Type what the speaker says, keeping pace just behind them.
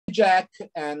Jack,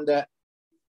 and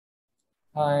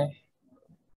Hi.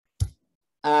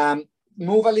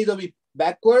 Move a little bit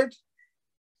backward.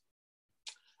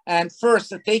 And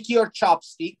first, take your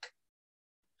chopstick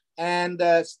and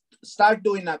start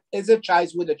doing an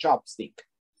exercise with a chopstick.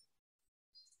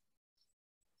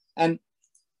 And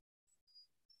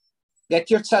get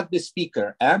yourself the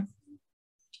speaker.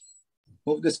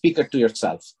 Move the speaker to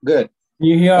yourself. Good. Can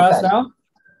you hear us now?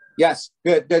 Yes,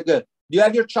 good, good, good. Do you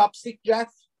have your chopstick, Jack?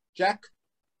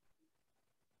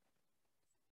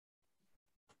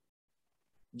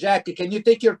 Jack, can you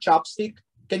take your chopstick?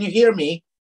 Can you hear me?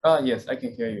 Yes, I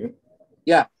can hear you.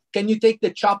 Yeah. Can you take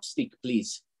the chopstick,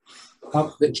 please?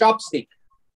 The chopstick.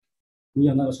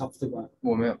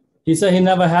 He said he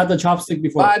never had the chopstick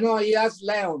before. No, he has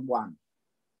Leon one.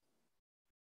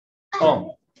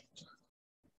 Oh.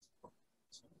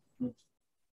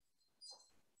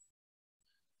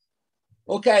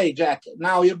 Okay, Jack.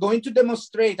 Now you're going to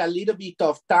demonstrate a little bit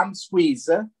of thumb squeeze.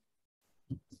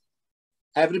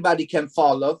 Everybody can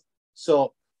follow.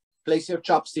 So place your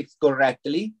chopsticks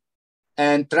correctly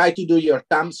and try to do your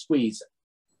thumb squeeze.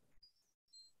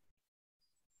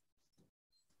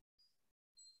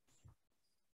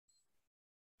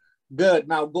 Good.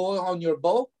 Now go on your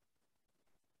bow.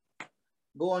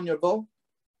 Go on your bow.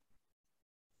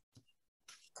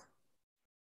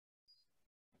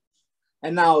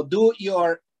 And now do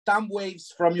your thumb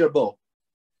waves from your bow.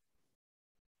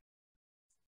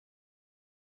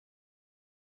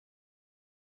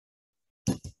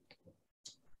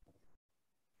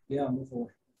 Yeah, move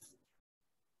forward.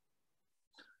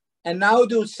 And now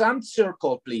do some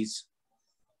circle, please.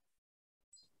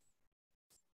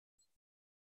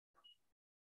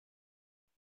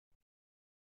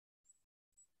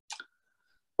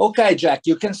 Okay, Jack,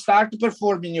 you can start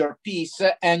performing your piece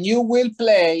and you will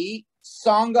play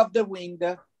Song of the Wind.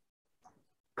 I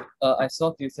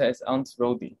thought you said it's Aunt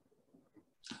Rhody.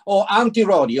 Oh, Auntie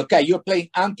Rhody. Okay, you're playing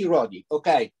Auntie Rhody.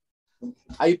 Okay.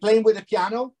 Are you playing with the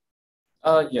piano?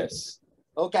 Yes.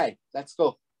 Okay, let's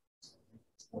go.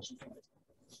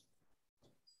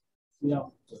 Yeah.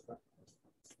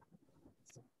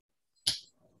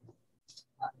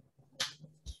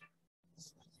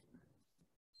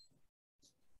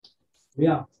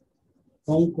 Yeah.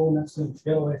 Don't go next to him.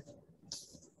 Get away.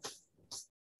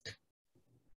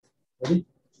 Ready?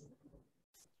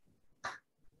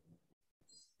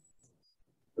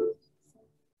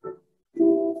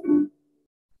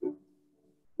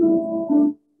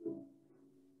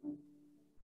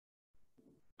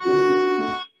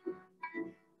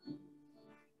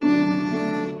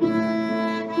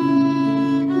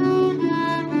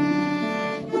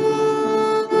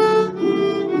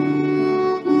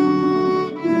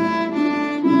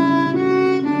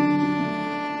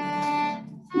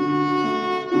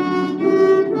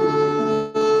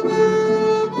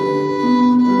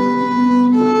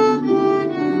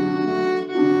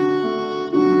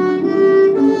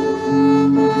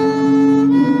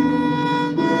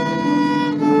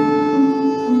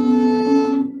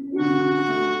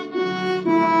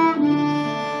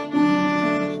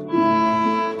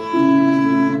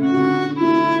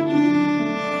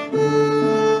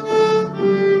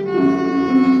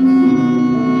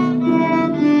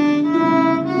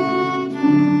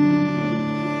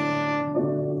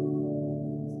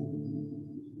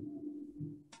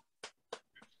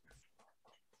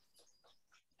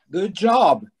 Good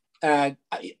job.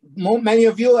 Many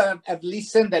of you have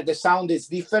listened that the sound is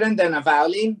different than a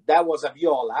violin. That was a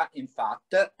viola, in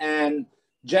fact. And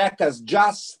Jack has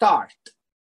just started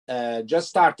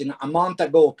a month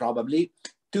ago, probably,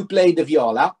 to play the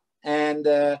viola. And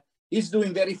he's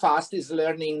doing very fast. He's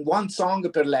learning one song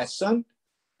per lesson.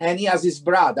 And he has his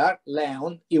brother,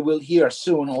 Leon. You will hear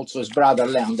soon also his brother,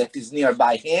 Leon, that is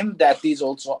nearby him, that is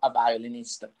also a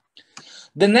violinist.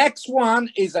 The next one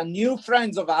is a new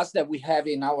friend of us that we have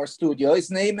in our studio.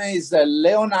 His name is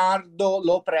Leonardo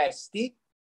Lopresti.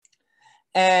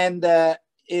 And I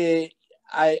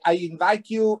invite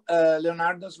you,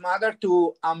 Leonardo's mother,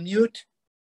 to unmute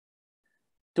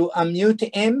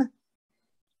him.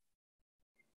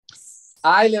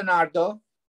 Hi, Leonardo.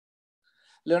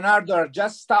 Leonardo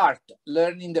just started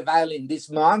learning the violin this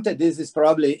month. This is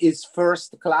probably his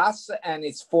first class and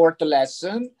his fourth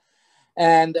lesson.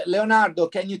 And Leonardo,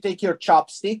 can you take your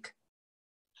chopstick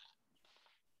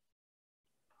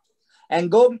and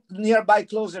go nearby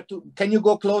closer to, can you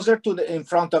go closer to the, in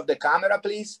front of the camera,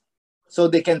 please? So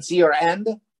they can see your hand.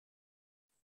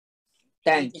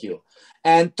 Thank you.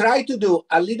 And try to do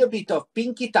a little bit of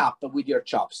pinky tap with your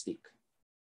chopstick.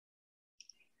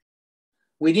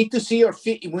 We need to see your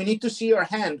feet. We need to see your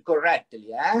hand correctly,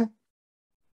 eh?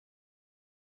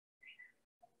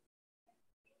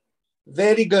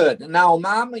 Very good. Now,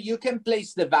 Mom, you can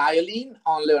place the violin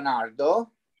on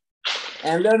Leonardo,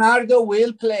 and Leonardo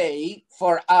will play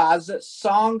for us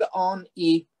Song on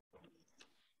E.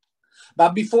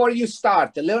 But before you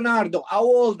start, Leonardo, how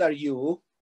old are you?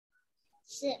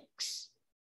 6.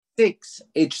 6.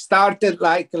 It started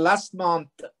like last month,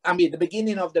 I mean, the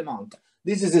beginning of the month.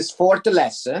 This is his 4th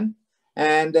lesson,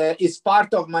 and it's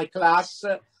part of my class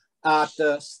at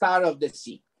the Start of the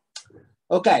Sea.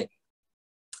 Okay,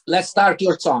 let's start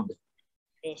your song.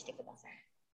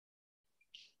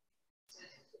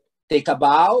 Take a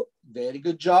bow. Very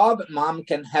good job. Mom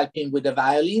can help him with the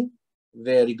violin.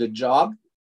 Very good job.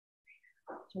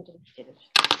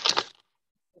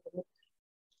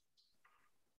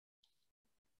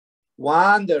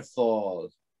 Wonderful.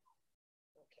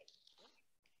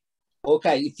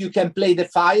 Okay, if you can play the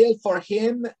file for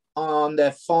him on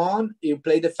the phone, you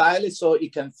play the file so he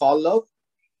can follow.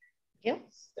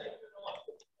 Yes.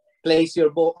 Place your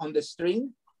bow on the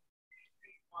string.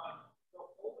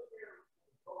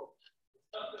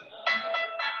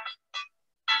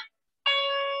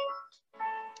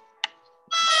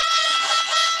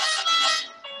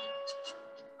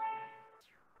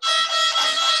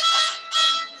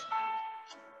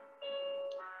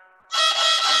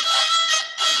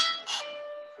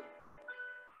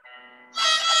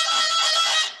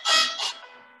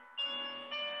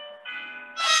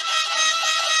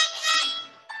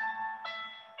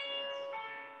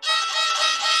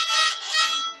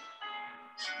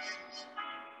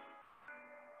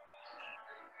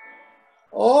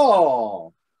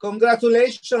 Oh,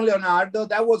 congratulations, Leonardo.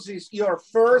 That was your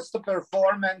first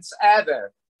performance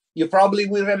ever. You probably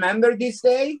will remember this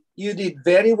day. You did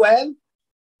very well.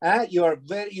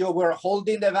 You were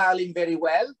holding the violin very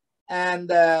well.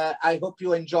 And I hope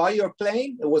you enjoy your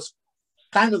playing. It was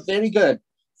kind of very good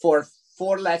for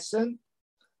 4 lessons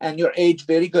and your age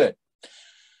very good.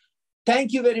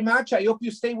 Thank you very much. I hope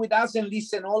you stay with us and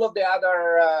listen all of the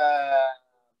other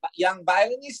young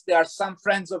violinists. There are some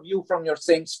friends of you from your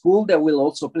same school that will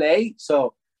also play.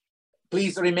 So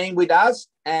please remain with us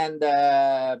and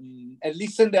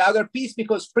listen the other piece,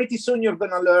 because pretty soon you're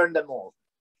going to learn them all.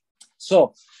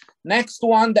 So next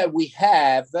one that we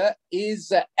have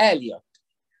is Elliot.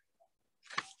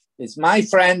 It's my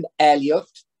friend Elliot.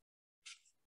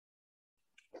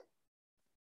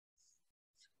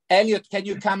 Elliot, can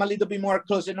you come a little bit more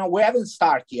closer? No, we haven't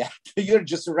started yet. You're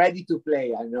just ready to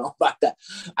play, I know, but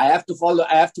I have to follow.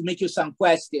 I have to make you some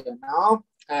questions, no?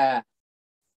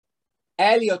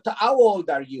 Elliot, how old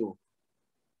are you?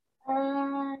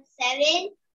 7.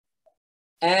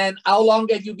 And how long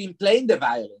have you been playing the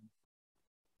violin?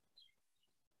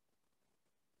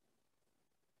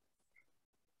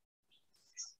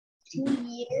 2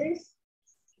 years.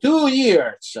 2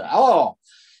 years. Oh,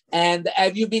 and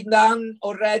have you been done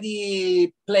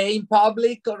already playing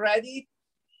public already?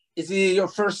 Is it your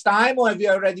first time, or have you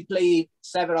already played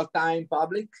several times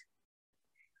public?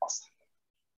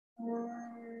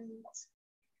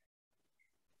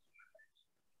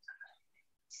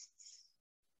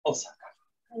 Osaka.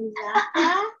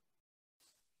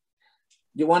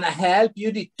 You want to help?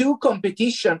 You did 2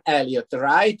 competitions, Elliot,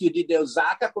 right? You did the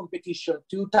Osaka competition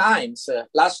 2 times.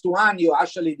 Last one, you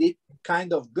actually did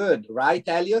kind of good, right,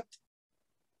 Elliot?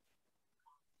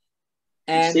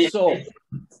 And so,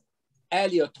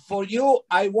 Elliot, for you,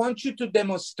 I want you to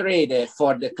demonstrate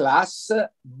for the class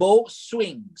bow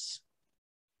swings.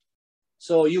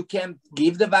 So you can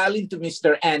give the violin to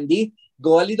Mr. Andy.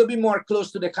 Go a little bit more close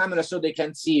to the camera so they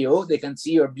can see you. They can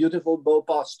see your beautiful bow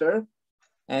posture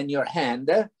and your hand,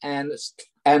 and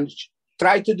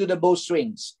try to do the bow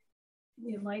swings.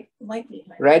 You might be.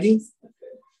 Ready?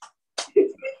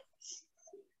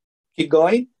 Keep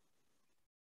going.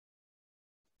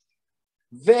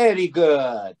 Very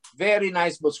good. Very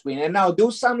nice bow swing. And now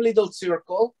do some little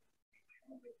circle.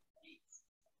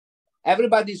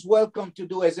 Everybody's welcome to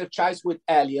do exercise with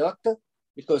Elliot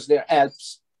because there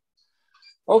helps.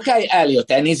 Okay, Elliot,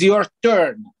 and it's your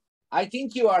turn. I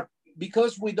think you are,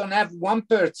 because we don't have one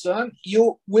person,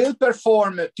 you will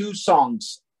perform 2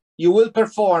 songs. You will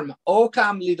perform "O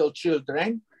Come Little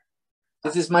Children."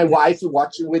 This is my wife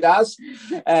watching with us.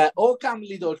 "O Come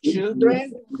Little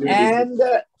Children." And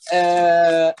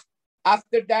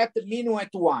after that,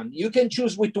 Minuet 1. You can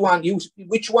choose which one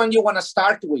you want to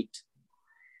start with.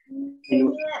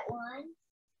 Minuet 1.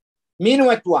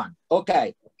 Minuet 1.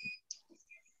 Okay.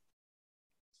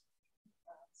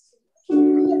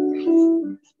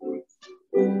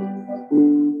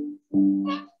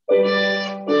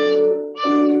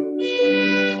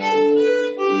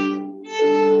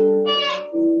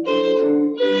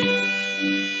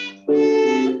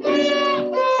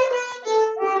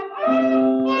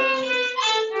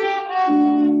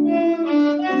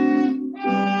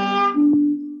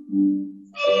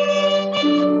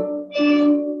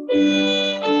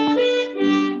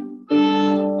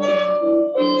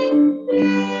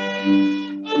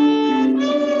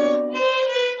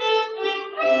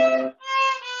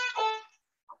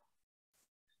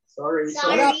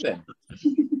 happened?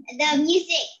 The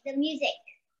music. The music.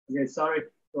 Okay, sorry.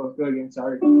 Go again.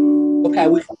 Sorry. Okay,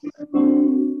 we.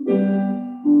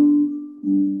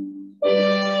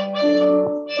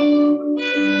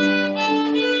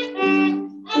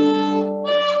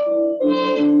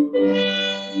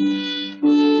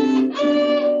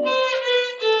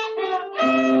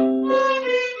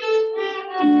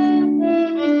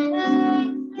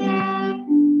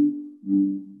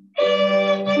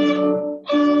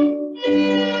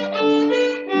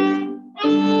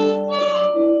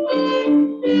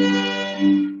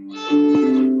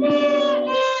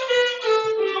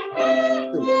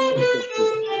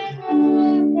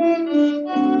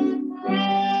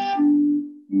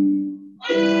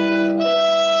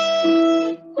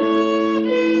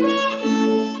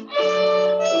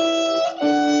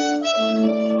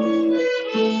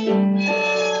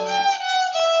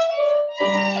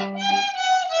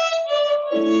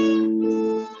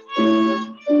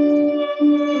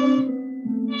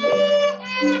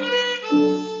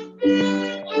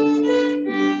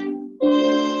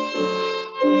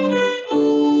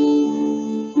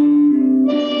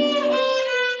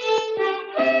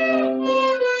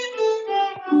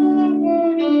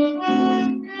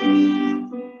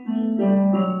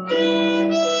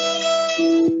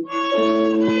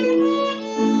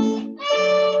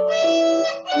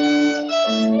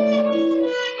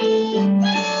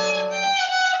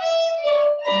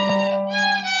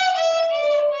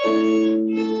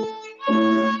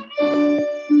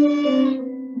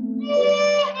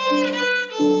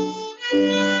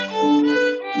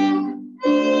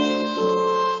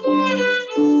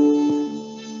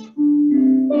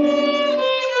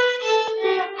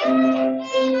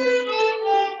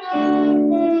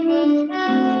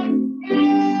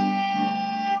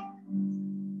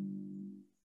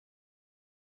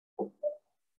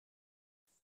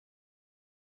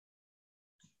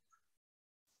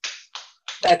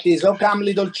 That is, oh come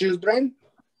little children.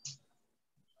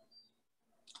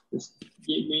 Just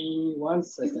give me 1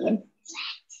 second.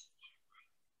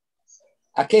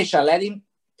 Acacia, let him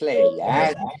play.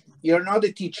 Eh? You're not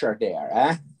the teacher there.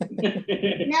 Eh?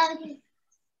 No.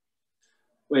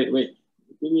 Wait.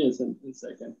 Give me a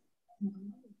second.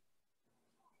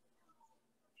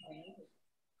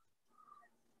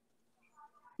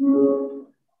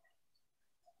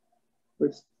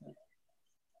 First.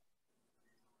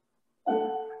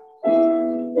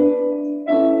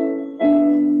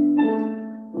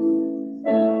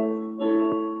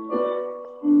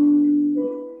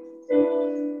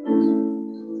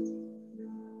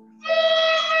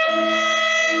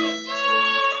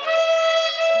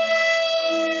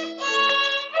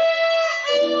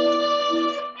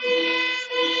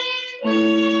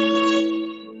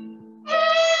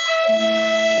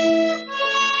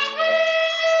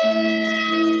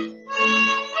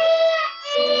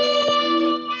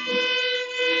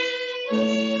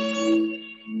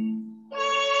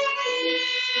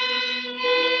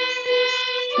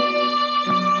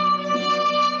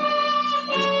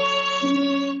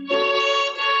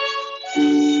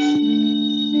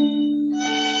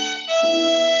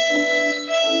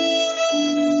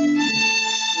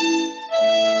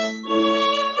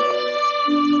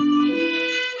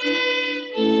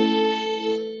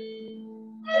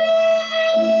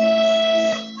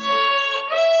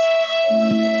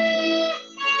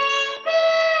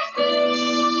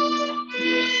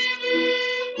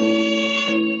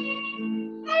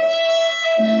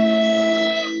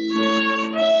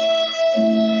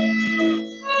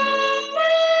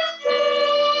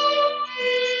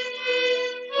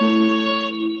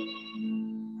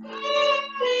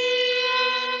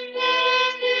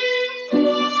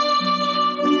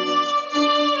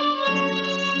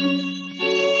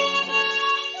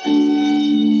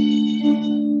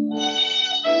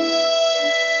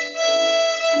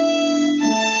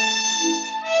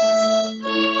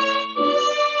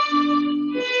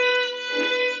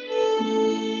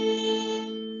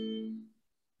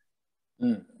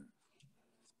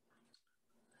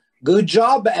 Good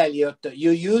job, Elliot.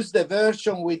 You used the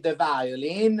version with the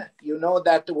violin. You know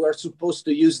that we're supposed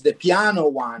to use the piano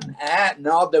one,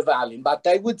 not the violin. But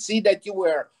I would see that you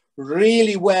were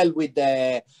really well with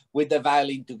the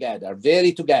violin together.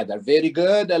 Very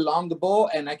good, a long bow,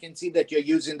 and I can see that you're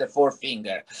using the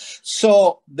 4-finger.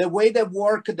 So the way they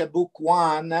work the book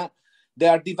one, they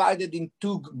are divided in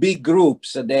 2 big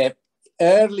groups. The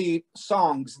early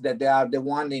songs, that they are the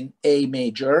one in A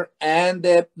major, and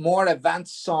the more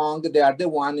advanced song, they are the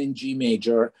one in G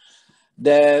major.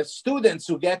 The students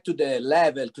who get to the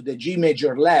level, to the G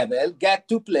major level, get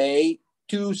to play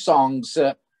 2 songs,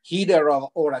 either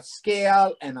or a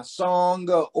scale and a song,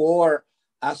 or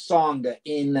a song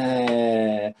in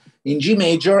G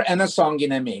major and a song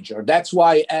in A major. That's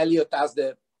why Elliot has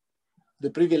the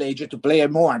privilege to play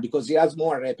more, because he has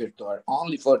more repertoire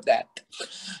only for that.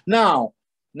 Now,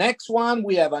 next one,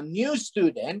 we have a new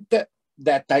student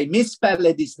that I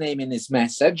misspelled his name in his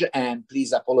message, and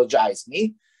please apologize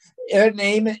me. Her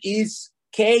name is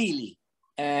Kaylee,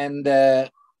 and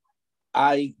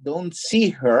I don't see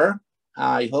her.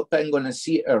 I hope I'm going to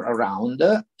see her around.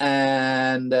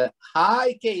 And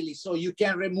hi, Kaylee. So you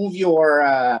can remove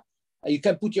your, you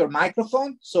can put your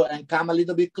microphone and come a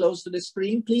little bit close to the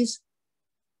screen, please.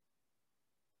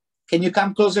 Can you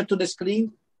come closer to the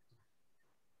screen?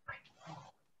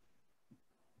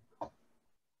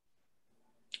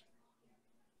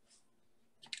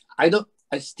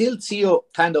 I still see you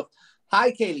kind of.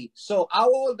 Hi, Kaylee. So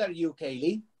how old are you,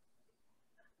 Kaylee?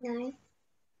 9.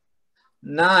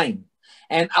 9.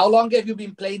 And how long have you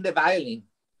been playing the violin?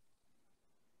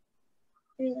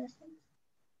 3 lessons.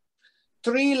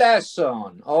 3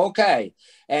 lessons. Okay.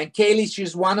 And Kaylee,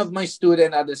 she's one of my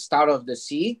students at the start of the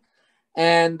C.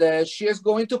 And she is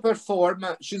going to perform.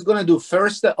 She's going to do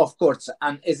first, of course,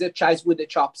 an exercise with the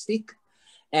chopstick.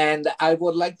 And I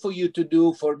would like for you to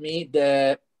do for me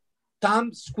the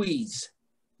thumb squeeze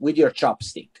with your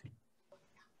chopstick.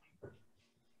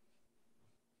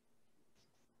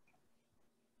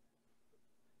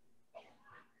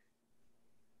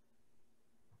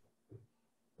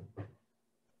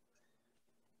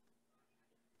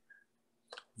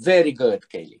 Very good,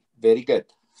 Kaylee. Very good.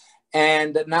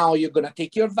 And now you're going to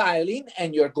take your violin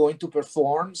and you're going to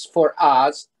perform for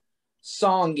us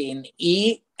song in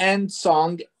E and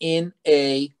song in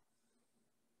A.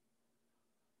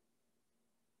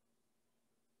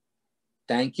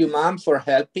 Thank you, Mom, for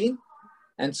helping.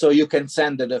 And so you can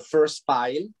send the first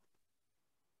file.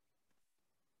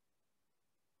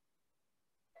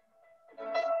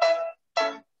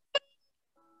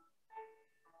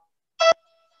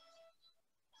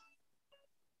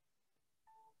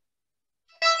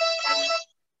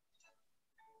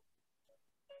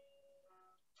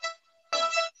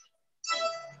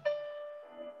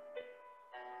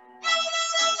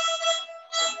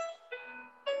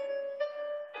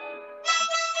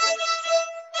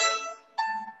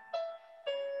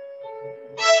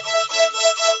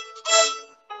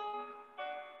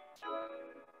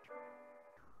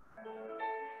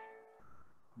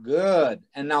 Good.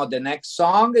 And now the next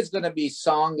song is going to be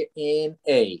song in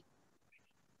A.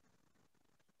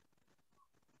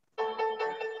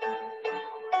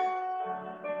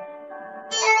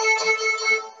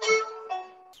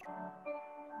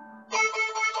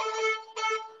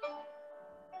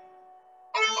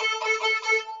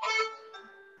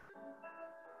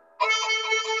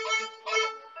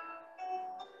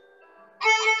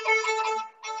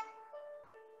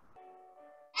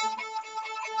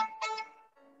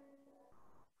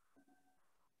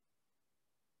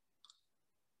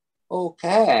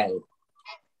 Okay.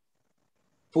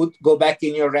 Go back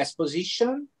in your rest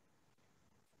position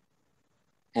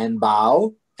and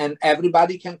bow, and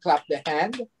everybody can clap the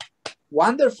hand.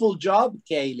 Wonderful job,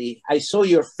 Kaylee. I saw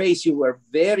your face. You were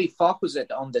very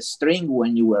focused on the string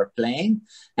when you were playing,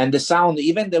 and the sound,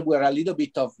 even there were a little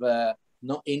bit of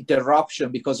no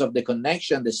interruption because of the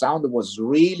connection, the sound was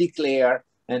really clear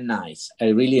and nice. I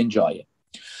really enjoy it.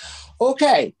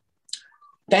 Okay.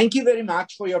 Thank you very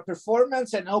much for your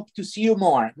performance and hope to see you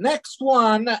more. Next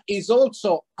one is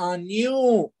also a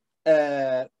new,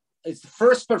 it's the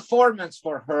first performance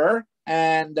for her,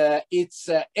 and it's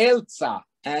Elsa,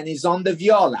 and is on the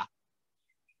viola.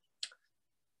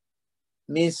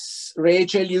 Miss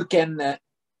Rachel, you can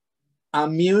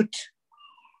unmute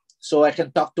so I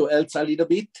can talk to Elsa a little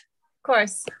bit. Of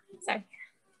course. Sorry.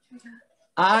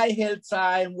 Hi,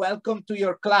 Elsa, and welcome to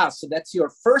your class. That's your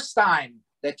first time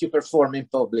that you perform in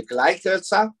public, like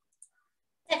Elsa?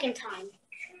 Second time.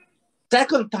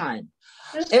 Second time.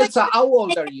 Elsa, how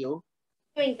old are you?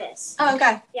 Doing this. Oh,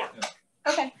 okay. Yeah.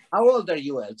 Okay. How old are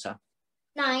you, Elsa?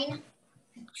 9.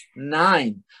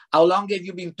 9. How long have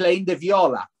you been playing the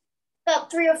viola? About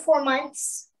 3 or 4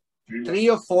 months. 3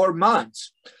 or 4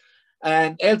 months.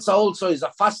 And Elsa also is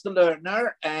a fast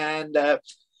learner. And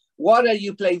what are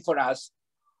you playing for us?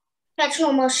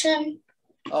 Natural motion.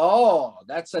 Oh,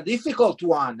 that's a difficult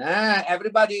one. Eh?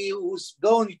 Everybody who's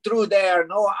going through there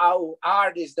know how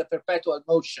hard is the perpetual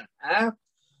motion. Eh?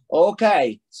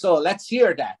 Okay, so let's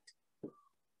hear that.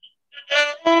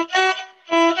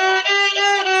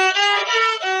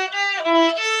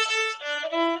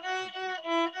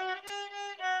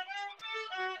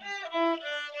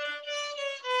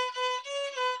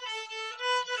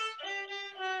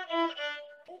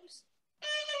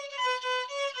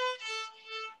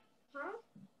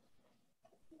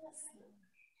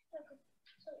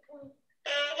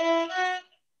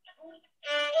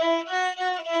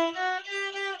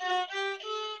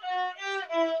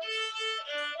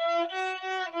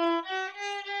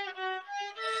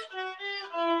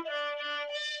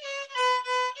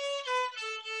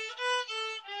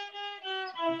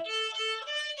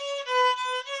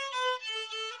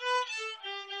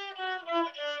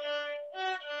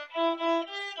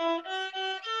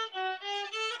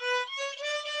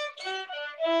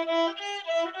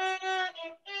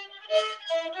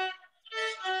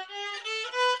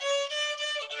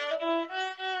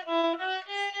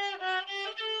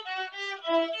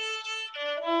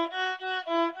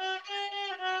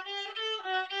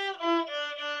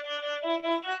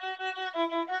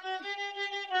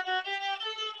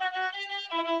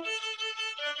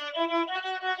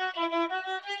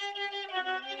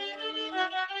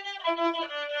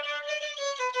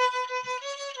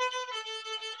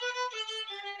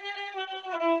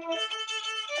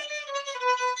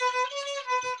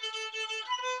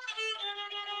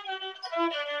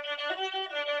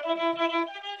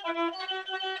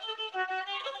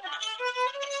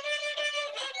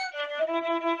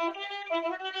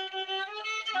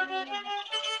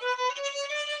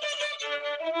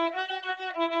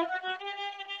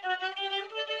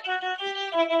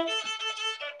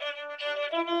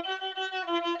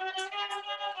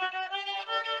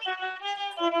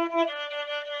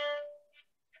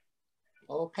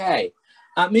 Okay.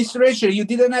 Miss Rachel, you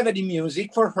didn't have any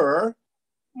music for her?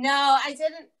 No, I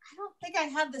didn't. I don't think I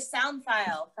have the sound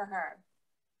file for her.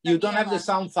 You don't have the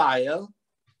sound file?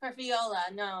 For viola,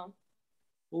 no.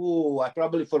 Oh, I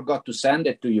probably forgot to send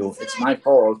it to you. It's my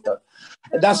fault.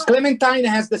 Does Clementine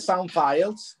has the sound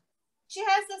files? She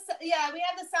has yeah, we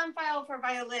have the sound file for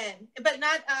violin, but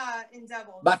not in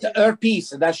double. But her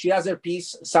piece, does she has her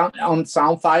piece on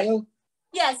sound file?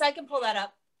 Yes, I can pull that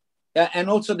up. And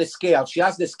also the scale. She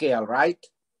has the scale, right?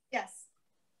 Yes.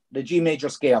 The G major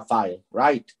scale file,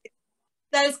 right?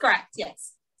 That is correct,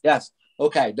 yes. Yes.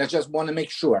 Okay, I just want to make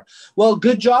sure. Well,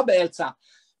 good job, Elsa.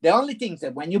 The only thing is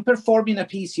that when you perform in a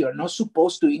piece, you're not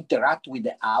supposed to interact with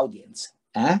the audience.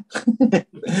 Eh?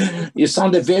 You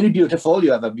sounded very beautiful.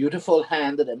 You have a beautiful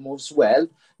hand that moves well.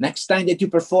 Next time that you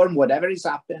perform, whatever is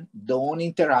happening, don't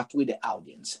interact with the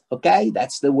audience. Okay?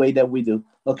 That's the way that we do.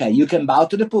 Okay, you can bow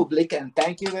to the public and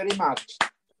thank you very much.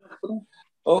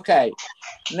 Okay,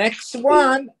 next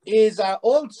one is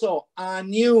also a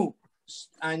new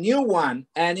one,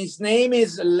 and his name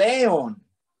is Leon.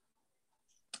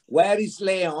 Where is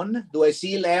Leon? Do I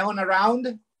see Leon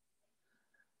around?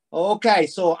 Okay,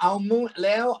 so I'll mute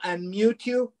Leo and mute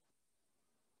you.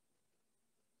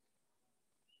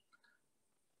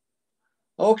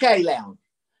 Okay, Leon.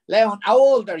 Leon, how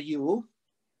old are you?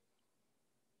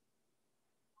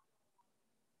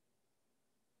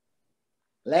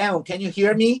 Leon, can you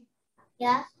hear me?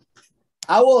 Yeah.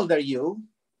 How old are you?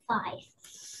 5.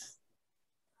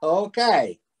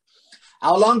 Okay.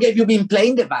 How long have you been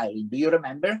playing the violin? Do you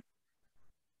remember?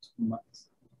 2 months.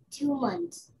 2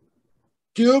 months.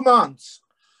 2 months.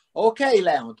 Okay,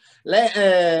 Leon.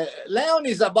 Leon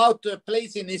is about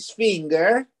placing his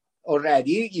finger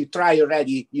already. You try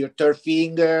already your third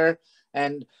finger,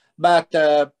 but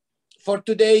for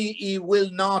today he will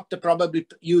not probably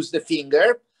use the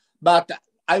finger. But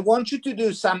I want you to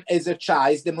do some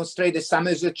exercise, demonstrate some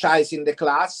exercise in the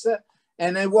class,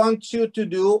 and I want you to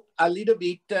do a little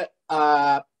bit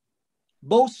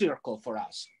bow circle for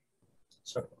us.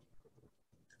 Circle.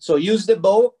 So use the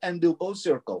bow and do bow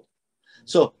circle.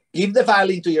 So give the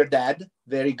violin to your dad.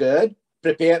 Very good.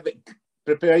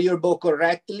 Prepare your bow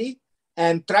correctly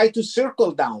and try to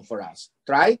circle down for us.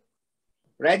 Try.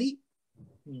 Ready?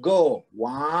 Go.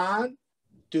 1,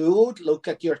 2. Look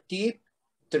at your tip.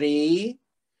 3,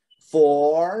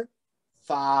 4,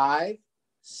 5,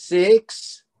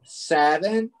 6,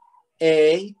 7,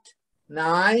 8,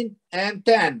 9, and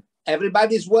 10.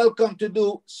 Everybody's welcome to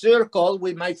do circle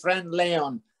with my friend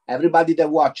Leon. Everybody that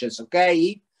watches,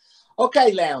 okay?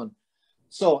 Okay, Leon.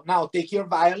 So now take your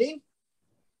violin.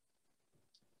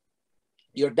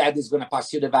 Your dad is going to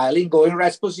pass you the violin. Go in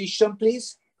rest position,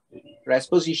 please. Rest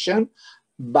position.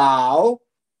 Bow.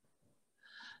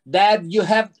 Dad, you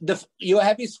have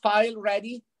his file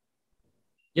ready?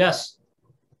 Yes.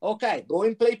 Okay, go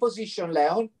in play position,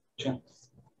 Leon.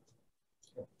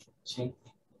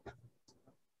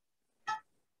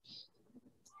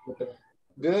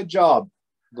 Good job.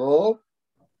 Go.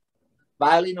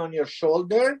 Violin on your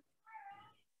shoulder.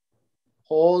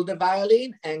 Hold the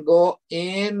violin and go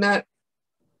in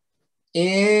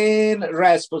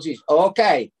rest position.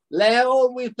 Okay.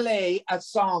 Leo will play a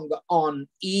song on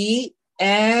E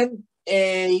and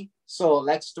A. So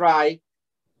let's try.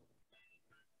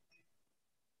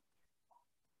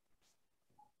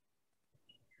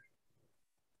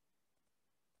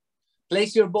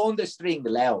 Place your bow on the string,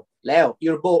 Leo. Leo,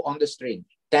 your bow on the string.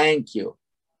 Thank you.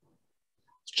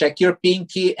 Check your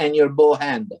pinky and your bow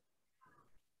hand.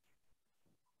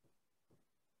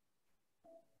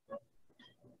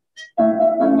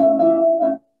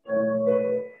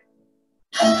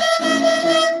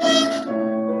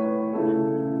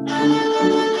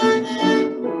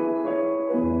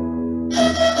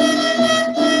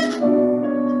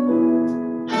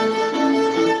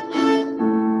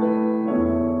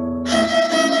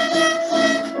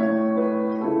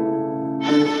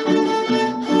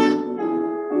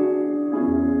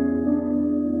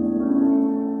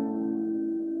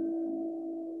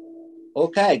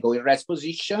 Okay, go in rest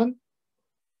position.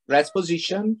 Rest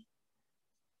position.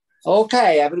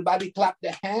 Okay, everybody clap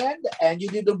the hand, and you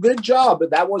did a good job.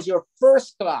 That was your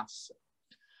first class.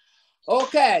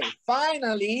 Okay,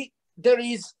 finally, there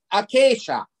is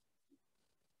Acacia.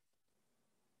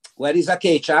 Where is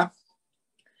Acacia?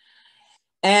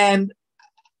 And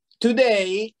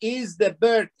today is the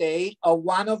birthday of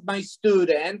one of my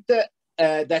students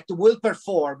that will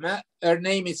perform. Her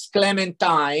name is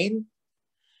Clementine.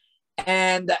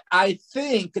 And I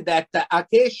think that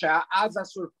Acacia has a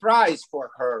surprise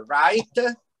for her, right?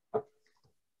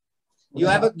 You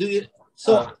have a,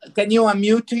 can you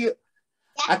unmute you?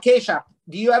 Yeah. Acacia,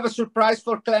 do you have a surprise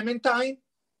for Clementine?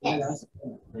 Yes.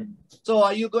 So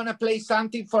are you gonna play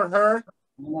something for her?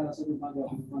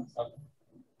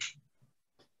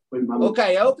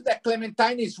 Okay, I hope that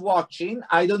Clementine is watching.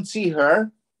 I don't see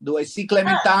her. Do I see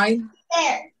Clementine?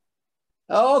 There.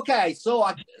 Okay,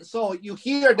 so you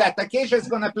hear that Acacia is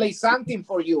gonna play something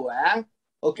for you, eh?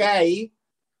 Okay,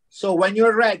 so when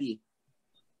you're ready.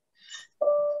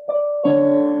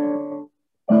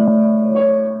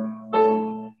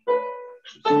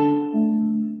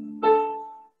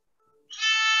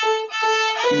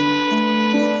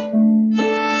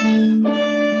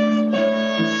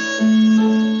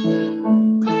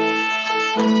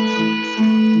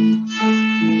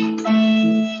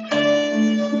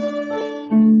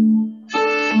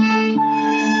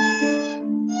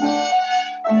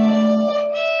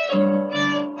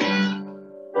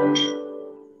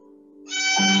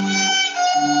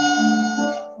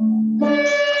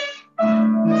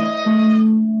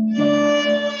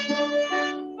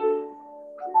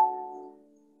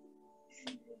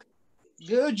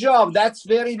 Good job. That's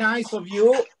very nice of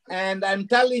you. And I'm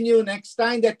telling you, next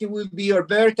time that it will be your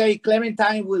birthday,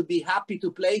 Clementine will be happy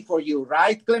to play for you.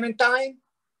 Right, Clementine?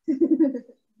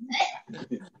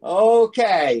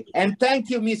 Okay. And thank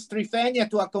you, Miss Trifenia,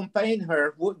 to accompany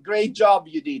her. Great job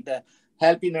you did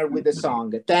helping her with the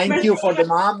song. Thank you for the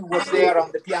mom who was there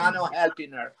on the piano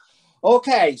helping her.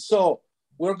 Okay, so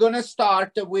we're going to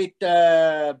start with,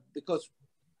 because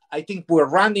I think we're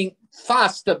running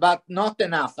fast, but not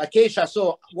enough. Acacia,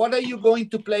 so what are you going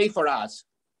to play for us?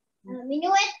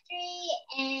 Minuet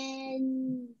 3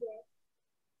 and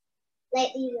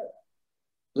Lightly Road.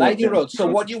 Lightly Road. So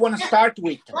what do you want to start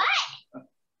with? What?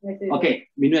 Okay,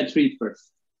 Minuet 3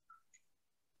 first.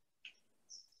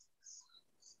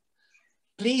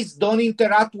 Please don't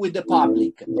interrupt with the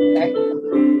public. Okay?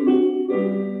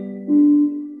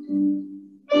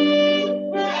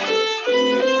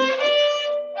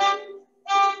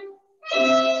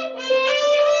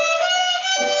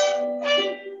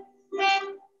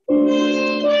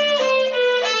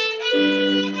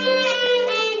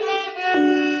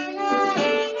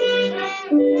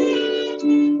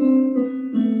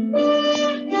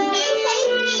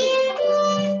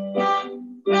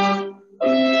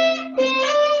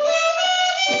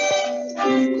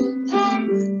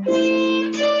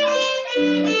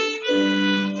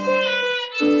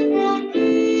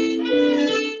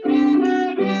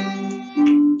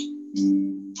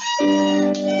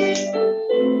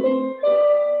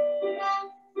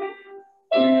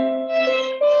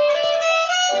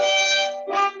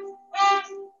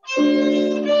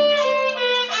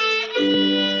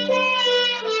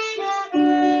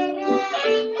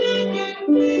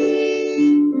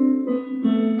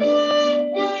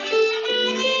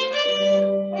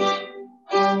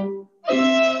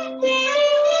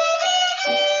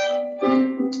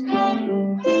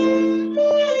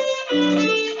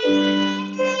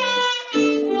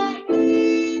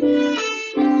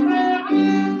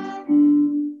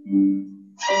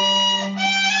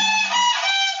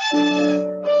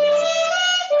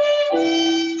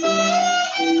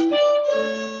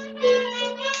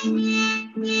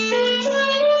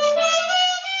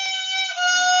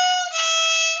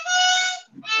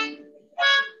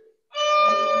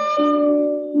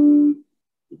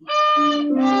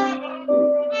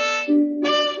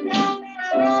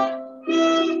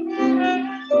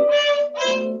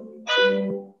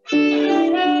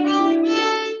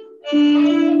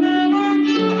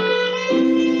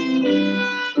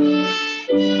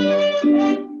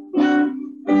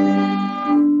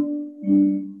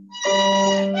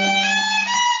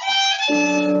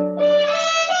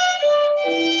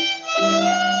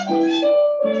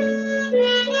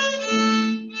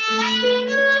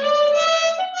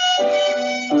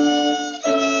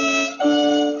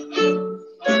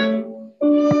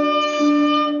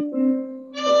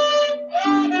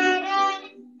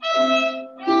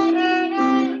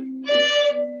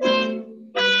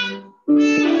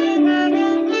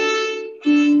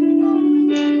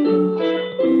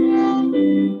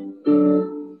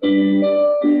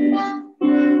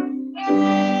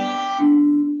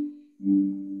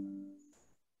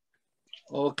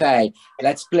 Okay,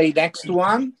 let's play next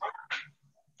one.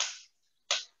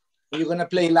 You're gonna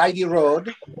play Lady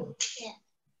Road. Yeah.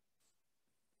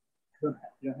 You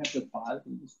don't have the file.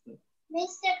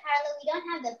 Mr. Carlo, we don't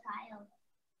have the file.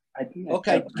 I think I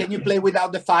Okay, have. can you play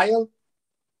without the file?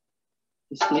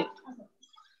 Just click.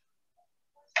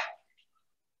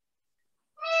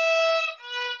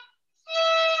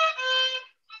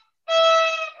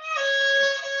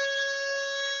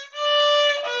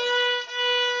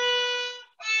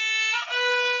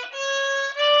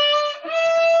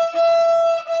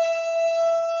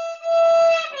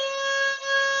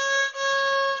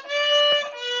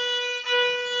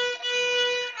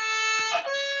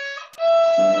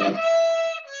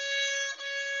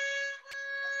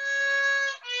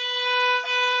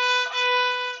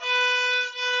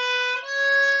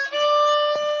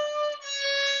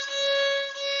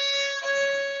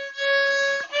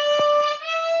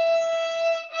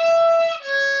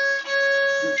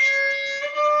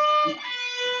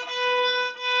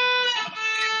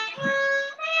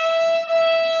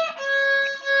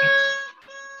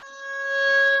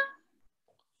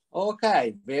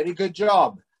 Okay, very good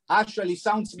job. Actually,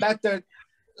 sounds better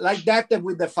like that than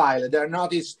with the file. They're not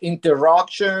this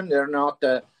interruption. They're not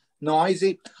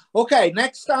noisy. Okay,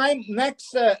 next time.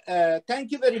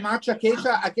 Thank you very much,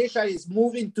 Acacia. Acacia is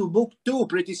moving to book 2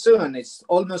 pretty soon. It's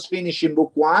almost finishing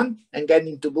book 1 and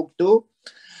getting to book 2.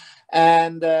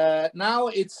 And now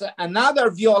it's another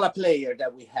viola player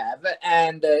that we have,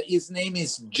 and his name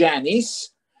is Janice.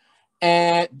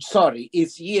 Sorry,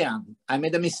 it's Ian. I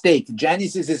made a mistake.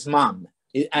 Janice is his mom.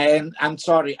 And I'm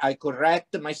sorry, I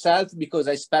correct myself because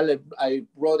I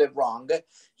wrote it wrong.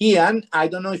 Ian, I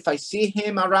don't know if I see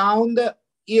him around.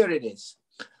 Here it is.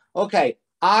 Okay,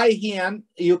 Ian,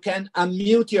 you can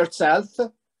unmute yourself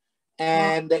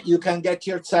and you can get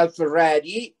yourself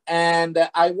ready. And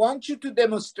I want you to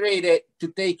demonstrate it, to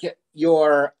take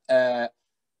your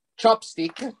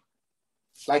chopstick,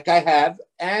 like I have,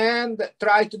 and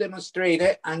try to demonstrate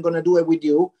it. I'm gonna do it with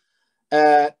you.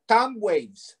 Thumb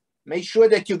waves. Make sure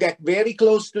that you get very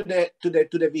close to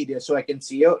the video so I can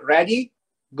see you. Ready?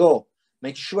 Go.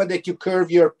 Make sure that you curve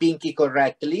your pinky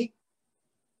correctly.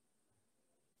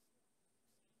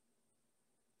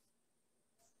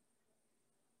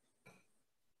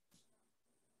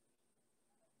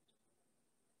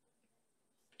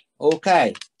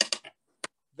 Okay.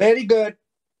 Very good.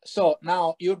 So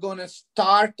now you're gonna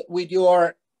start with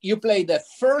you play the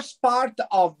first part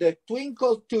of the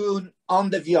Twinkle tune on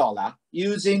the viola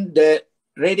using the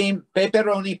rhythm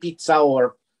pepperoni pizza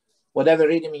or whatever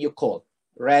rhythm you call.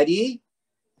 Ready?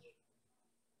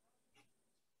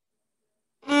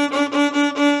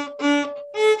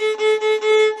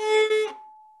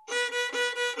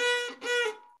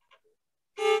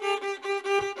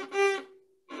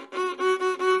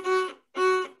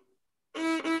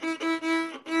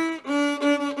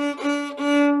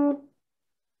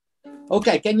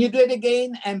 Okay, can you do it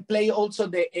again and play also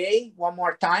the A one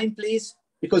more time, please?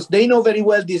 Because they know very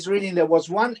well this reading. There was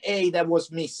one A that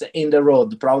was missed in the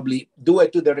road. Probably do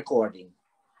it to the recording.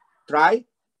 Try.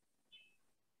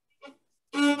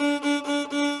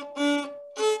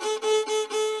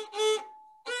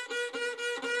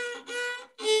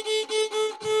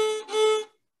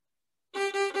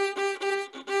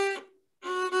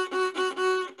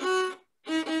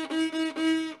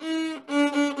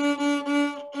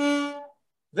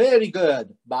 Very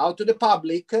good. Bow to the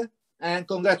public and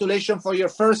congratulations for your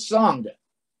first song.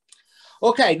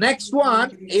 Okay, next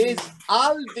one is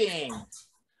Alvin.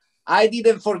 I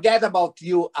didn't forget about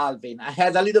you, Alvin. I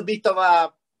had a little bit of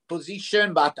a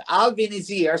position, but Alvin is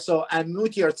here, so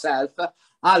unmute yourself.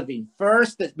 Alvin,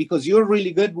 first, because you're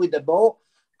really good with the bow,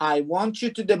 I want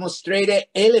you to demonstrate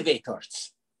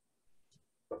elevators.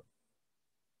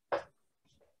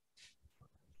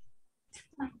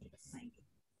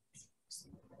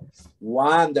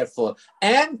 Wonderful.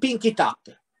 And pinky top.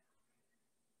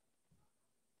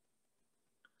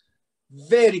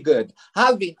 Very good.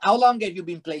 Alvin, how long have you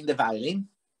been playing the violin?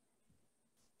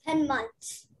 10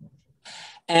 months.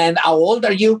 And how old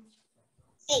are you?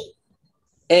 8.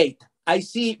 8. I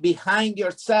see behind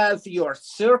yourself your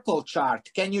circle chart.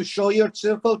 Can you show your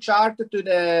circle chart to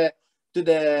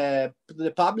the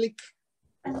public?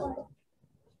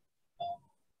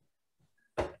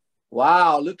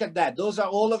 Wow, look at that. Those are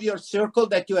all of your circle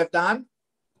that you have done?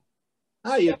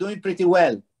 Oh, you're doing pretty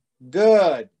well.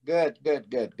 Good, good, good,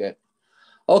 good, good.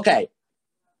 Okay.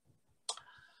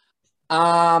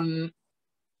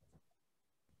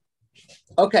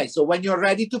 Okay, so when you're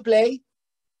ready to play,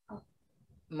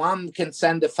 Mom can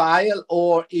send the file,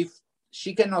 or if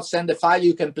she cannot send the file,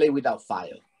 you can play without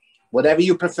file. Whatever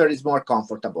you prefer is more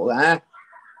comfortable.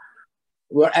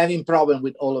 We're having problem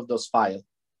with all of those files.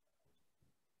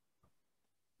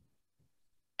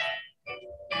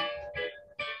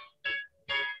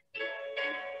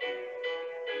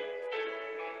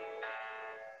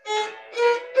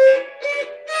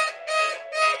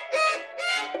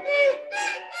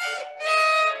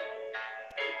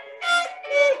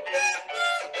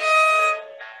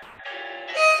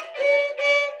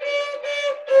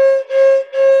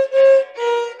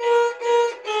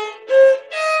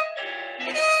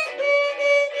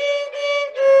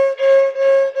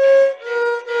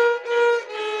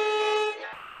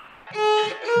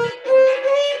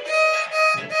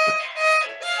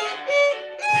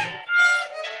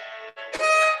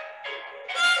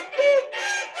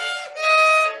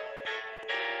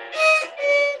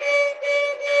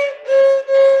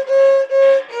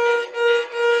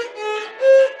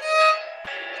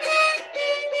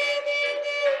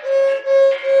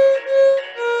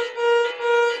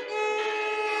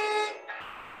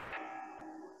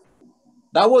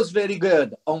 That was very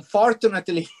good.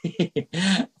 Unfortunately,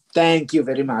 thank you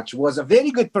very much. It was a very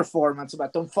good performance,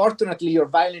 but unfortunately, your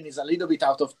violin is a little bit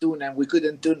out of tune and we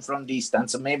couldn't tune from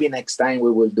distance. So maybe next time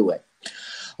we will do it.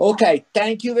 Okay,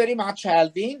 thank you very much,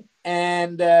 Alvin.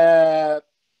 And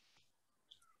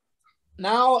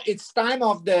now it's time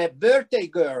of the birthday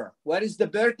girl. Where is the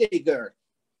birthday girl?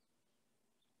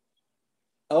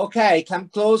 Okay, come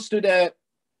close to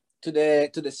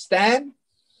the stand.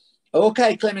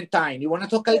 Okay, Clementine, you want to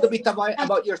talk a little bit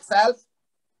about yourself?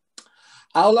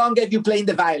 How long have you played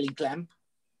the violin, Clem?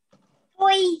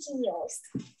 4 years.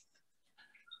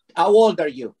 How old are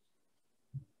you?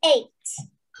 8.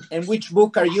 And which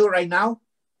book are you right now?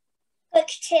 Book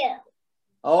 2.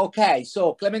 Okay,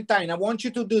 so Clementine, I want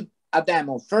you to do a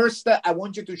demo. First, I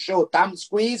want you to show thumb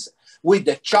squeeze with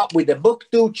the book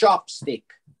 2 chopstick,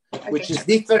 which is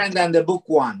different than the book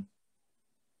 1.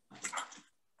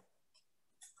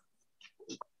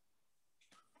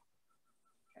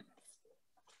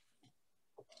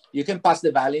 You can pass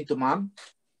the violin to Mom.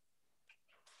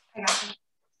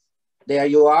 There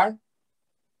you are.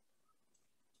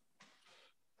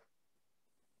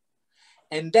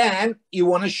 And then you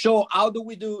want to show how do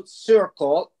we do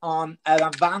circle on an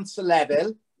advanced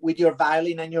level with your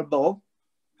violin and your bow.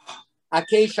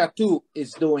 Acacia 2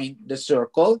 is doing the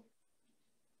circle.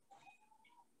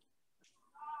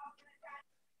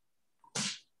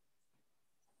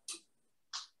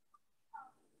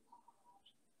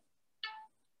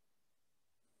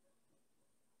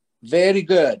 Very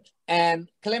good. And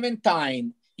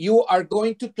Clementine, you are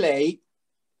going to play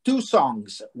 2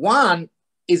 songs. One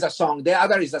is a song, the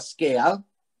other is a scale.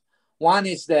 One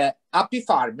is the Happy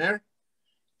Farmer,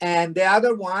 and the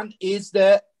other one is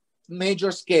the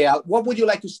major scale. What would you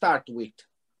like to start with?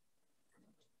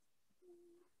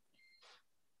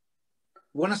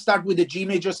 Want to start with the G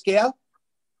major scale?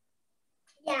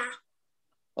 Yeah.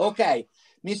 Okay.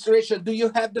 Miss Rachel, do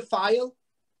you have the file?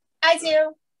 I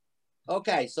do.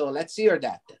 Okay, so let's hear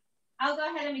that. I'll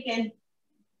go ahead and begin.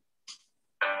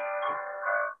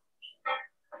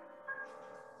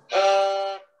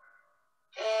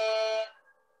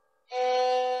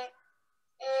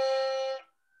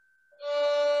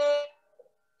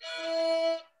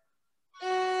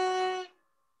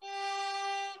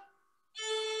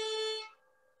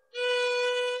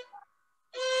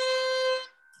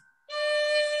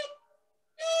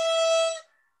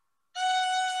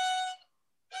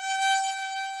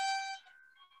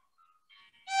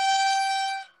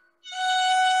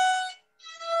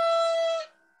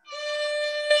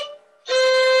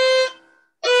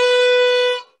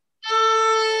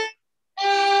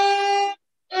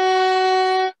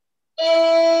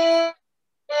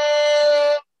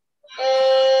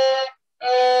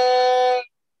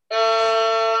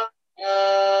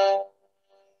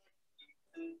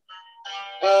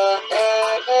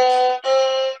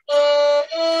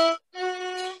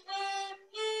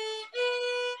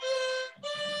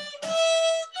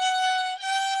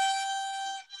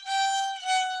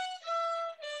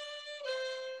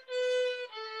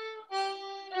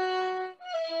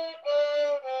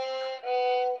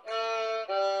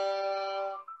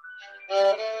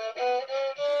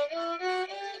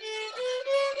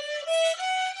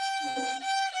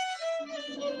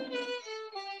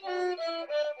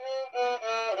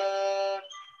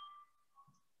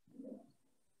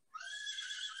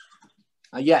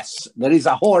 Yes, there is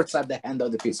a horse at the end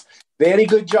of the piece. Very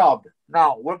good job.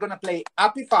 Now we're going to play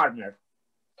Happy Farmer.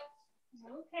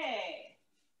 Okay.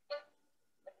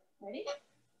 Ready?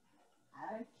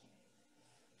 Okay.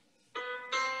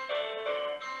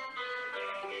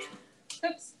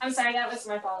 Oops, I'm sorry, that was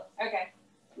my fault. Okay.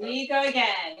 We go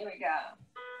again. Here we go.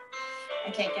 I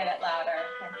can't get it louder.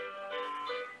 Okay.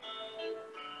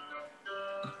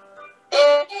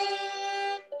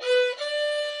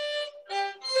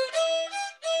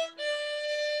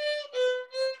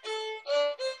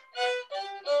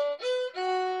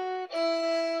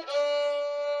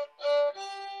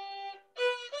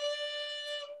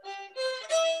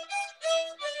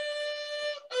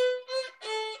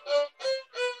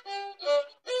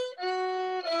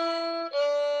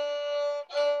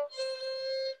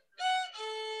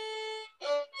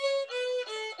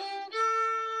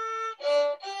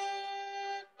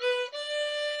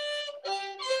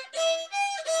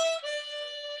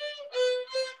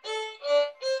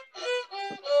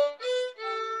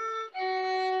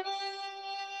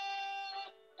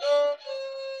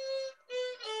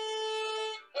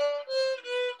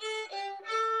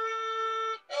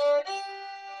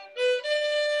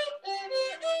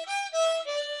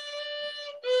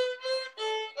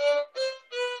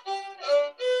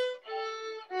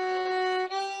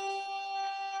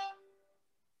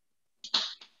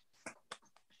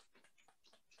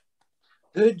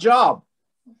 Good job.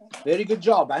 Very good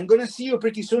job. I'm going to see you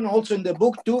pretty soon also in the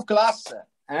book 2 class.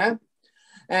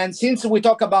 And since we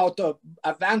talk about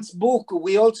advanced book,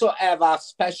 we also have a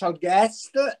special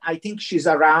guest. I think she's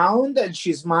around and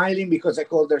she's smiling because I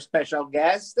called her special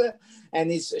guest.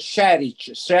 And it's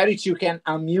Sherich. Sherich, you can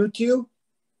unmute you.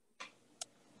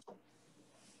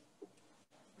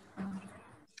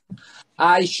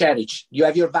 Hi, Sherich. You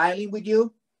have your violin with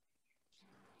you?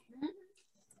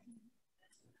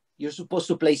 You're supposed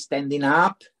to play standing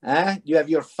up. You have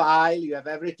your file, you have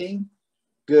everything?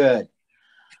 Good.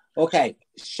 Okay,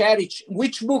 Sherich,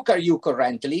 which book are you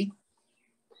currently?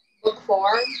 Book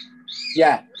 4.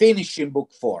 Yeah, finishing book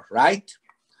 4, right?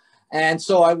 And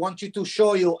so I want you to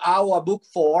show you how a book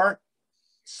 4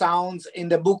 sounds in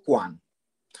the book 1.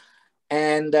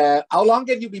 And how long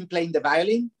have you been playing the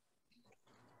violin?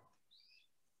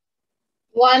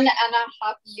 1.5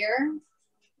 years.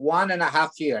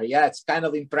 1.5 years. Yeah, it's kind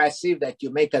of impressive that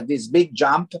you make this big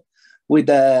jump with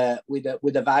the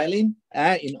violin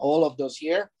in all of those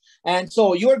years. And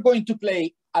so you're going to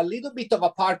play a little bit of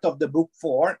a part of the book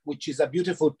 4, which is a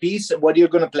beautiful piece. What you're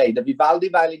going to play? The Vivaldi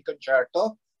Violin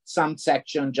Concerto, some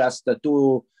section just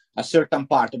to a certain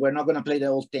part. We're not going to play the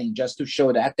whole thing, just to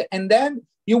show that. And then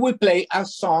you will play a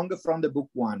song from the book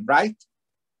 1, right?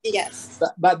 Yes.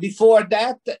 But before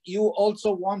that, you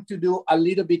also want to do a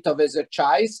little bit of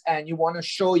exercise and you want to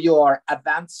show your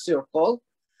advanced circle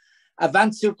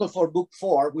for book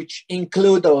 4, which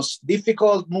include those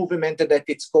difficult movement that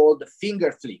it's called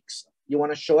finger flicks. You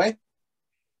want to show it?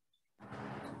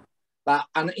 But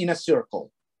in a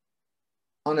circle.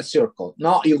 On a circle.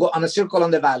 No, you go on a circle on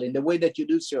the violin. The way that you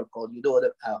do circle, you do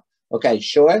the, okay,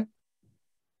 show it.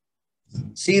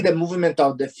 See the movement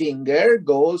of the finger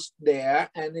goes there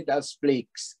and it does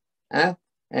flicks. And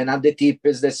at the tip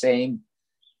is the same.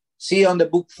 See on the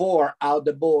book 4 how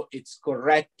the bow it's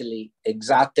correctly,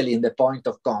 exactly in the point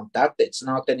of contact. It's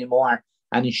not anymore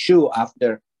an issue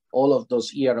after all of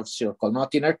those years of circle.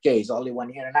 Not in our case, only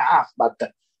 1.5 years, but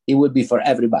it will be for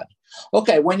everybody.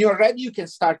 Okay, when you're ready, you can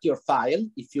start your file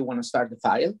if you want to start the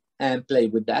file and play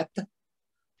with that.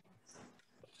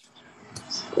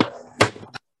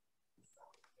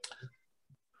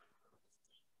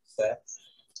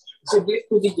 Submit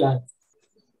ko di dyan.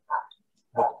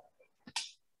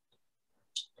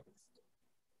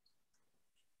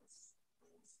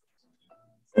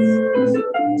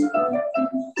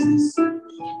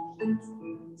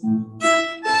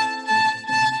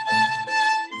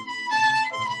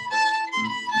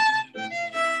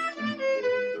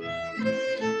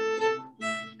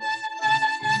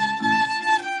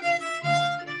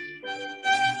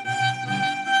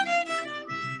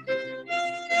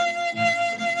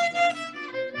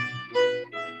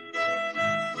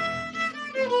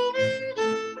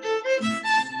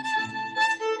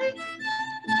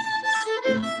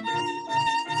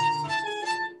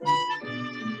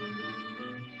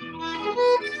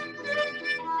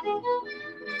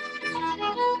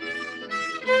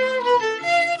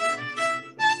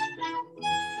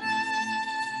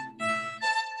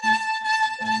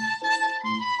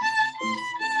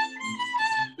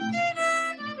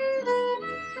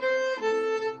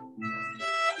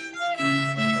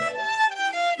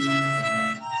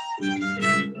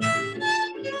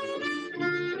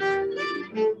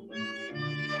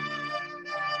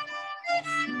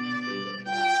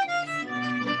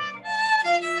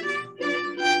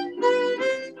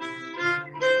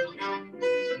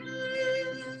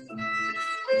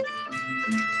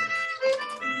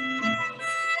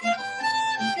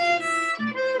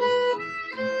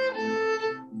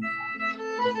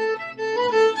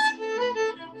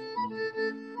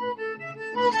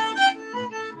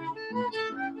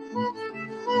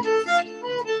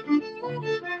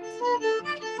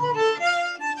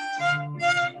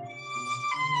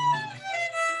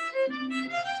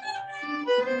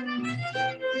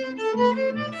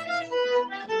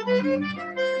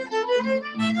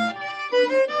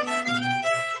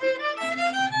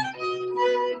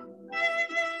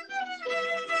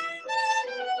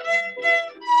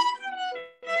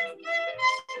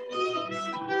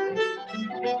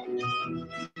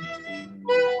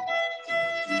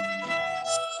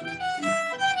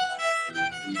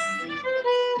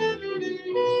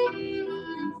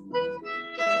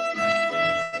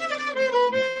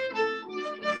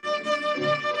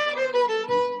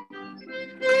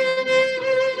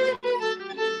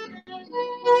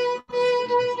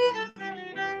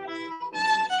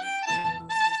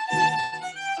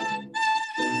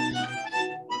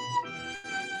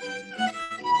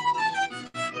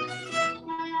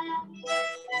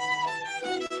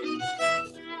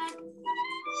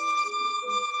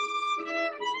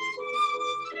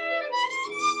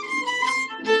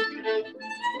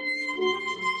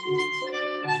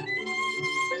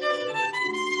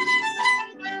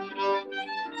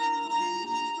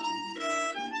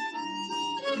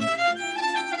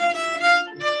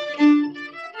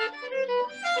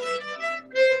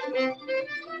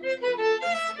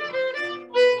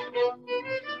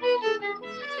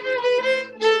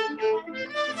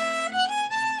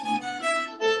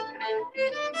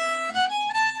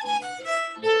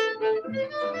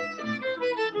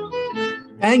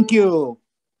 Thank you.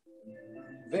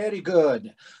 Very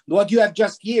good. What you have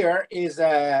just here is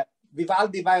a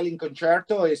Vivaldi Violin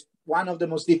Concerto. Is one of the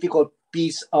most difficult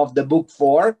piece of the book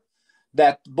 4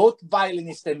 that both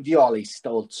violinists and violists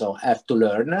also have to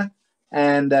learn.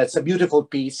 And it's a beautiful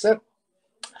piece.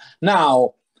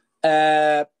 Now,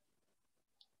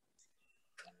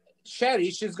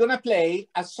 Cherish is going to play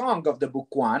a song of the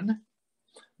book 1,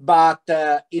 but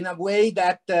in a way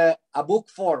that a book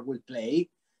 4 will play.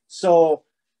 So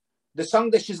the song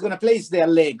that she's going to play is the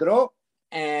Allegro,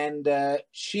 and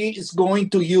she is going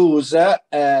to use the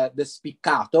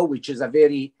spiccato, which is a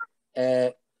very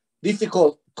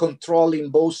difficult controlling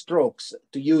bow strokes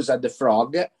to use at the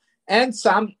frog, and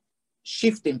some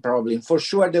shifting problem. For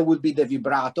sure, there will be the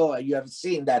vibrato. You have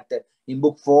seen that in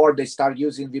book 4, they start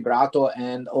using vibrato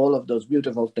and all of those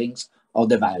beautiful things of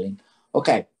the violin.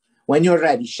 Okay, when you're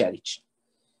ready, Cherish.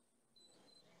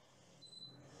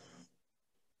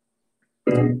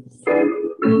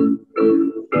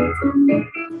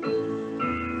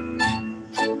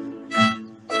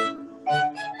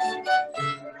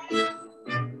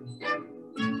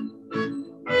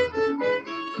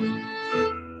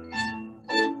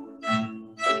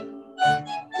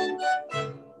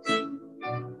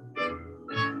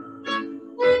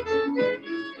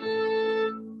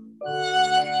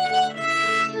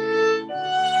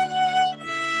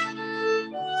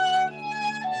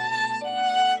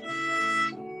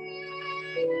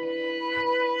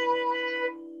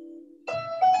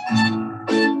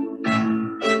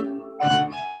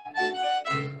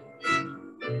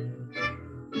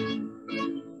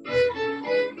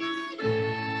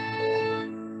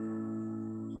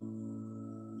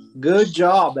 Good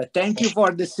job. Thank you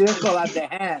for the circle at the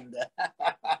hand.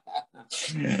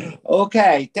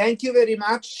 Okay, thank you very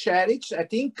much, Cherish. I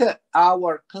think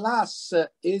our class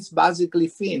is basically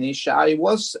finished. I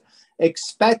was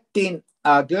expecting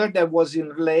a girl that was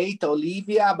in late,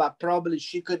 Olivia, but probably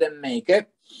she couldn't make it.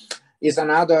 Is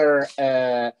another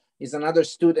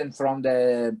student from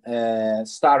the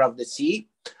Star of the Sea.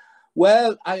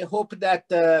 Well, I hope that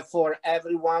for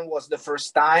everyone was the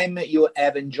first time you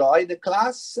have enjoyed the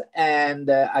class, and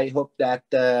I hope that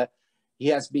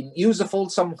it has been useful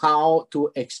somehow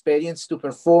to experience, to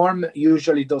perform.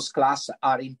 Usually those classes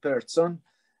are in person,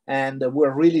 and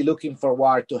we're really looking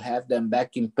forward to have them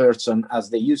back in person as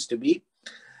they used to be.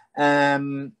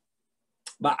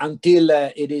 But until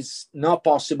it is not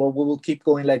possible, we will keep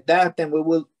going like that, and we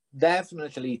will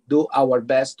definitely do our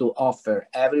best to offer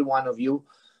every one of you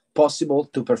possible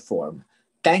to perform.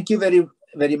 Thank you very,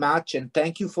 very much, and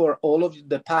thank you for all of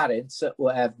the parents who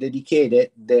have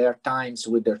dedicated their times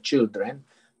with their children.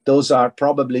 Those are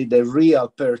probably the real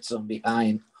person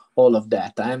behind all of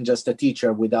that. I'm just a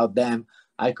teacher. Without them,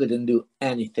 I couldn't do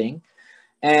anything.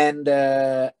 And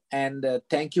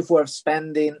thank you for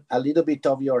spending a little bit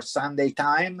of your Sunday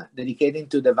time dedicating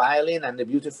to the violin and the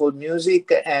beautiful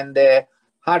music and the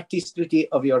artistry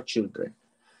of your children.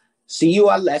 See you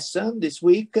at lesson this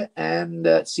week,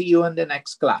 and see you in the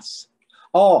next class.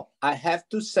 Oh, I have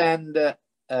to send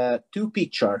 2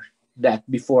 pictures that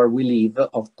before we leave,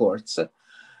 of course.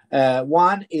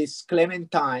 One is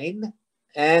Clementine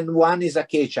and one is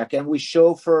Acacia. Can we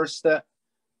show first?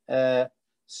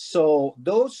 So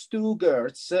those 2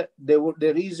 girls,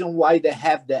 the reason why they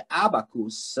have the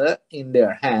abacus in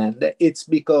their hand, it's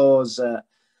because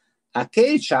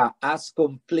Acacia has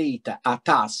complete a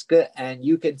task, and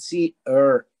you can see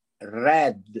her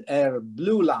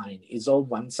blue line is on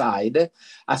one side,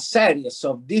 a series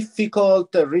of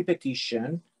difficult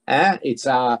repetition. It's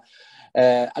called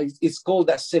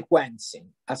a sequencing,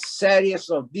 a series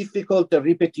of difficult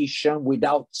repetition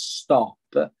without stop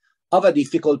of a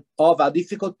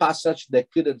difficult passage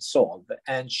that couldn't solve,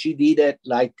 and she did it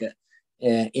like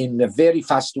in a very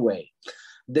fast way.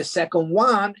 The second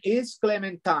one is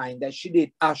Clementine, that she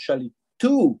did actually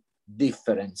 2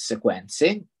 different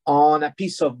sequencing on a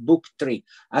piece of book 3.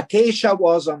 Acacia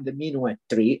was on the minuet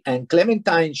 3, and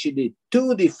Clementine, she did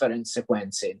 2 different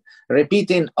sequencing,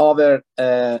 repeating over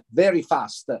very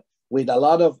fast with a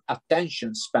lot of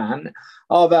attention span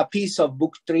of a piece of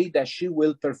book 3 that she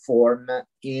will perform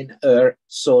in her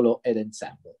solo and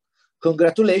ensemble.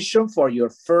 Congratulations for your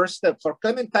first, for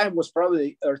Clementine was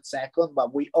probably her second,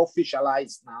 but we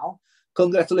officialized now.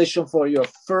 Congratulations for your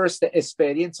first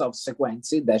experience of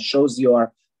sequencing that shows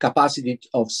your capacity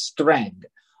of strength,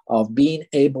 of being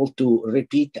able to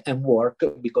repeat and work,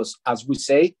 because as we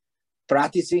say,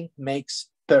 practicing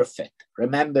makes perfect.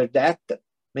 Remember that.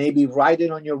 Maybe write it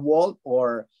on your wall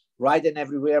or write it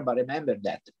everywhere, but remember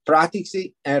that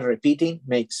practicing and repeating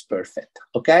makes perfect,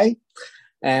 okay?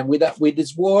 And with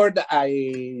this word,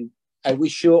 I I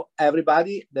wish you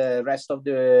everybody the rest of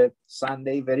the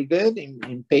Sunday very good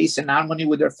in pace and harmony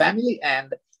with your family,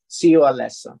 and see you at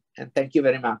lesson. And thank you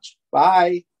very much.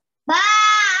 Bye. Bye.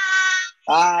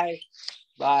 Bye.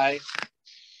 Bye.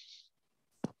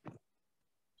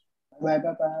 Bye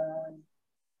bye bye.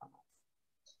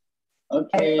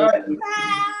 Okay. Bye.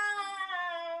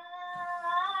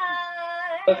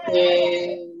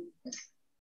 Okay.